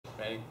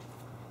Ready?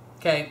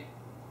 Okay.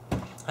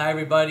 Hi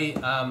everybody.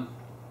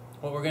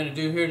 What we're going to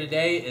do here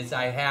today is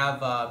I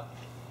have a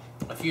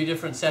few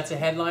different sets of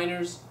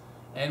headliners,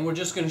 and we're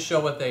just going to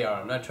show what they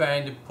are. I'm not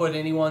trying to put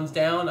anyone's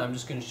down. I'm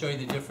just going to show you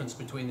the difference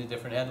between the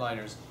different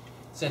headliners,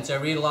 since I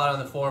read a lot on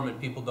the forum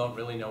and people don't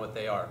really know what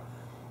they are.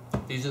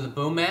 These are the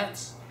boom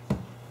mats.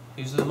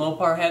 These are the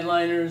Mopar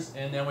headliners,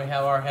 and then we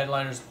have our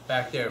headliners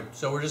back there.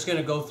 So we're just going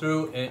to go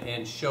through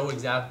and show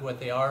exactly what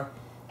they are.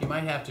 You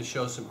might have to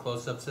show some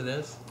close-ups of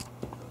this.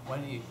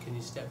 Can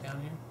you step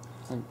down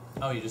here?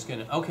 Oh, you're just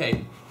going to,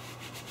 okay.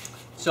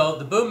 So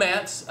the boom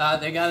mats,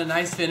 they got a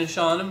nice finish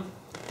on them.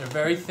 They're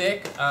very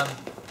thick.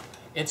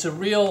 It's a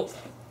real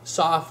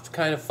soft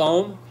kind of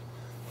foam,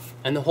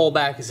 and the whole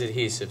back is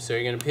adhesive. So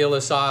you're going to peel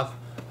this off.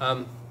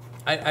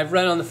 I've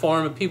read on the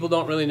forum, and people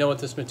don't really know what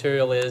this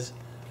material is.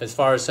 As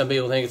far as some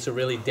people think it's a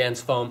really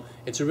dense foam,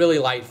 it's a really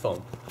light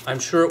foam. I'm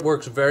sure it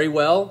works very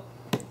well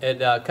at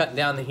cutting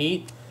down the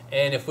heat.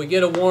 And if we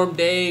get a warm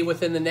day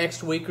within the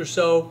next week or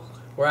so,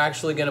 we're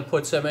actually going to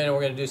put some in and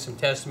we're going to do some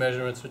test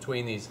measurements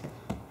between these.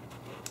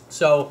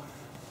 So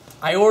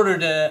I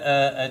ordered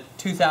a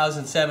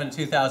 2007,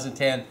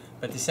 2010,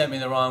 but they sent me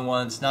the wrong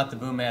ones. Not the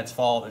boom mat's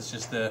fault, it's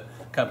just the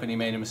company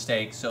made a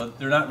mistake. So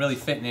they're not really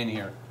fitting in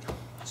here.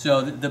 So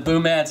the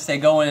boom mats, they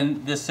go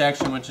in this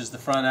section, which is the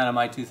front out of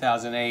my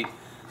 2008.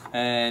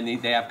 And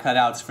they have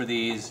cutouts for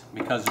these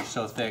because they're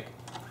so thick.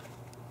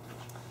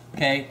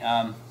 Okay,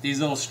 these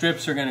little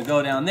strips are going to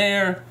go down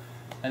there,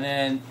 and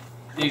then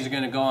these are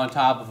going to go on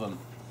top of them.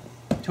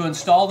 To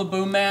install the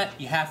boom mat,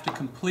 you have to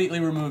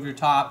completely remove your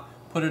top,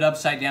 put it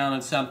upside down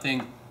on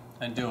something,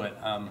 and do it.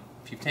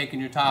 If you've taken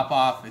your top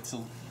off, it's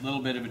a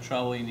little bit of a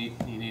trouble. You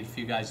need a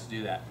few guys to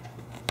do that.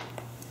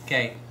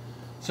 Okay,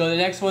 so the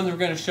next ones we're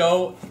going to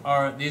show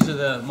are, these are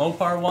the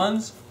Mopar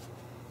ones.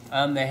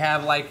 They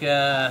have like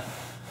a,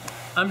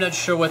 I'm not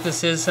sure what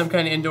this is, some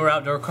kind of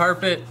indoor-outdoor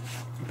carpet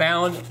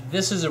bound.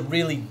 This is a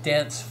really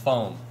dense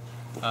foam.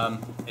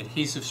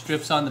 Adhesive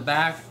strips on the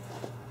back.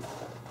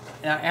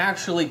 And I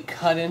actually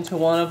cut into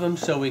one of them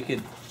so we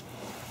could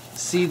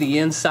see the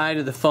inside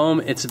of the foam.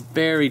 It's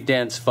very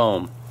dense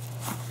foam.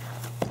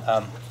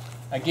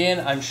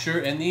 Again, I'm sure,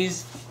 and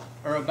these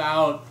are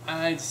about,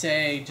 I'd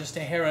say, just a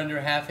hair under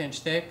a ½ inch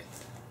thick.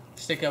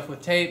 Stick up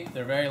with tape.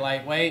 They're very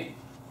lightweight.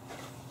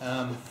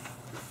 You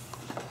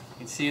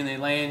can see when they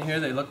lay in here,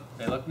 they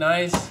look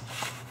nice.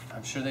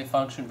 I'm sure they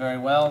function very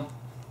well.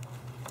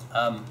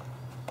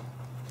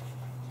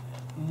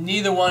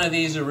 Neither one of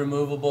these are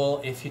removable.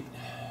 If you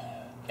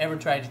ever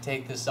tried to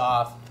take this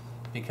off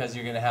because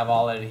you're going to have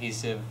all that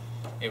adhesive,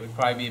 it would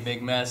probably be a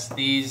big mess.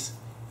 These,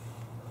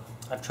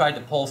 I've tried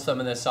to pull some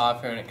of this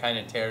off here and it kind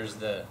of tears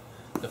the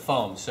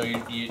foam. So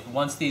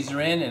once these are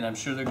in, and I'm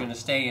sure they're going to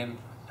stay in,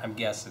 I'm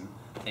guessing,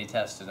 they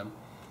tested them,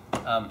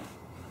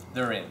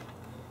 they're in.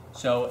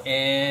 So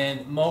in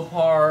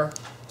Mopar,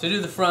 to do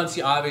the fronts,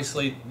 you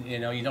obviously, you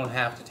don't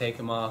have to take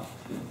them off.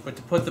 But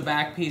to put the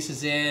back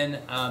pieces in,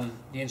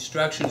 the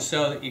instructions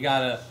show that you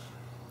gotta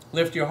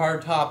lift your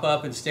hard top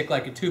up and stick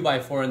like a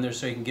 2x4 in there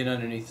so you can get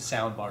underneath the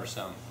sound bar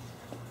some.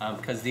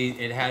 Because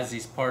it has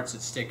these parts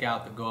that stick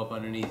out that go up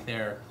underneath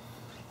there,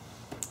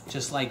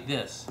 just like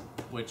this,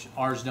 which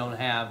ours don't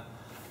have.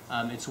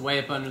 It's way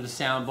up under the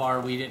sound bar.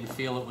 We didn't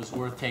feel it was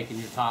worth taking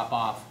your top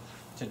off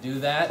to do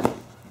that.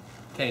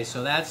 Okay,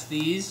 so that's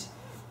these.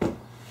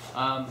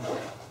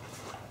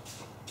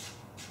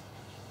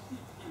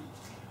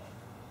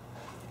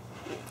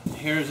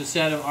 Here's a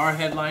set of our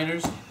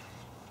headliners.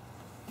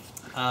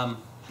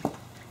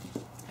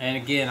 And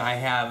again, I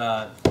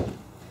have,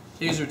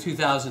 these are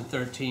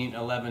 2013,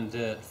 11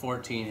 to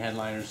 14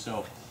 headliners,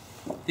 so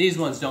these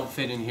ones don't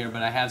fit in here,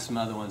 but I have some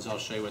other ones. I'll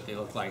show you what they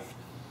look like.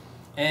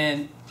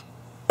 And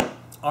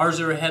ours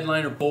are a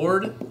headliner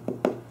board.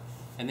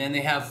 And then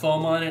they have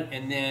foam on it,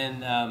 and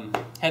then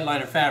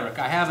headliner fabric.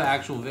 I have an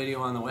actual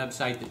video on the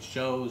website that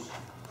shows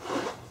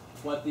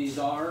what these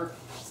are.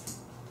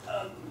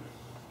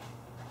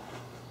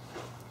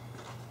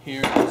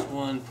 Here is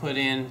one put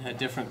in a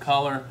different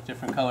color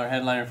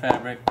headliner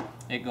fabric.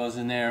 It goes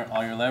in there,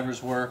 all your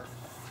levers work.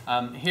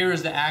 Here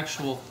is the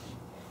actual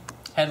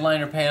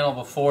headliner panel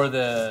before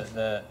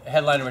the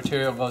headliner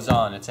material goes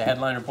on. It's a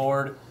headliner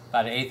board,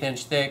 about an 1/8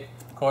 inch thick,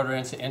 1/4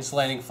 inch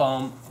insulating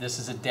foam. This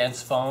is a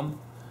dense foam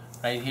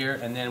right here,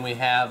 and then we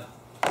have,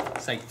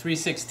 it's like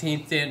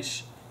 3/16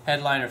 inch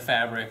headliner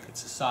fabric.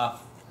 It's a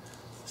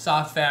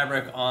soft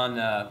fabric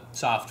on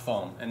soft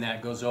foam, and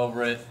that goes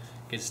over it,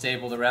 gets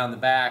stapled around the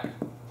back.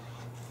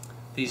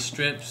 These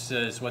strips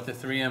is what the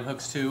 3M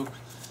hooks to.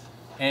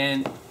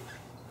 And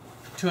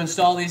to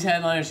install these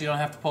headliners, you don't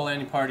have to pull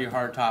any part of your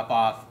hard top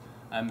off.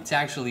 It's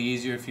actually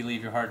easier if you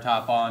leave your hard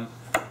top on.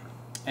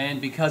 And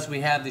because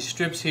we have these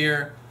strips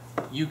here,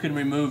 you can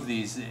remove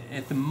these.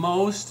 At the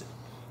most,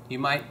 you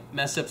might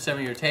mess up some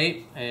of your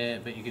tape,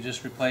 but you could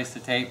just replace the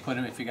tape, put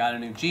them if you got a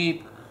new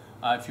Jeep.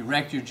 If you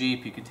wrecked your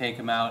Jeep, you could take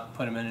them out,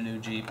 put them in a new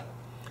Jeep,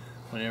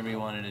 whatever you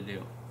wanted to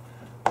do.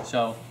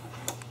 So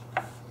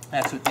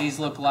that's what these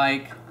look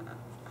like.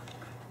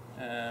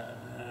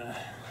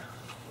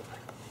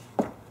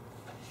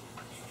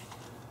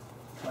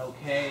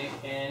 Okay,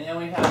 and then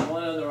we have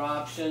one other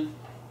option.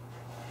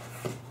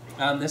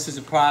 This is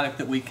a product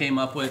that we came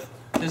up with.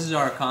 This is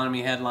our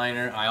economy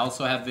headliner. I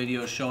also have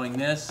videos showing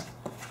this.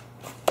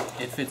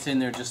 It fits in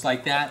there just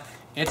like that.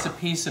 It's a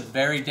piece of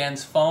very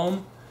dense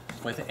foam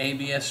with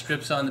ABS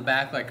strips on the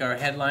back like our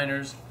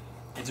headliners.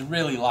 It's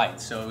really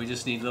light, so we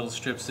just need little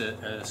strips of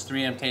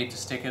 3M tape to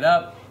stick it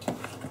up.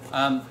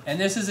 And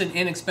this is an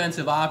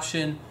inexpensive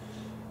option.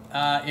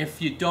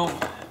 If you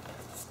don't,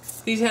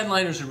 these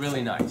headliners are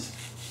really nice.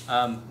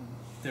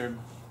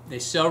 They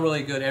sell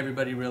really good,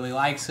 everybody really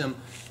likes them,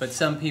 but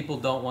some people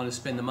don't want to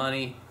spend the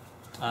money.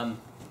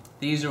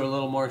 These are a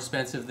little more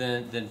expensive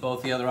than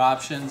both the other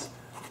options.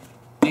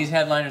 These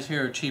headliners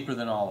here are cheaper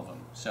than all of them.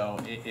 So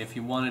if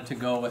you wanted to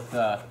go with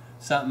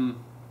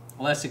something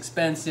less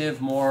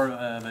expensive, more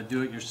of a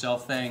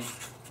do-it-yourself thing,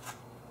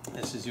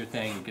 this is your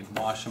thing. You could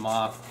wash them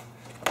off,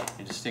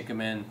 you just stick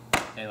them in,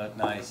 they look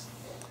nice.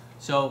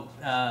 So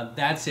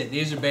that's it.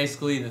 These are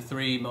basically the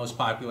 3 most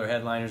popular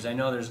headliners. I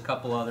know there's a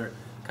couple other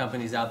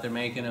companies out there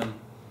making them.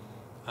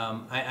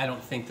 I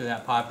don't think they're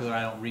that popular.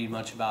 I don't read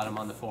much about them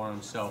on the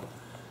forums, so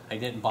I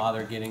didn't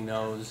bother getting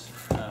those.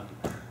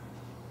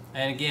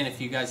 And again, if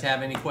you guys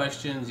have any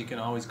questions, you can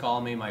always call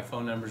me. My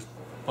phone number's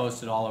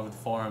posted all over the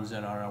forums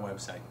and on our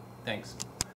website. Thanks.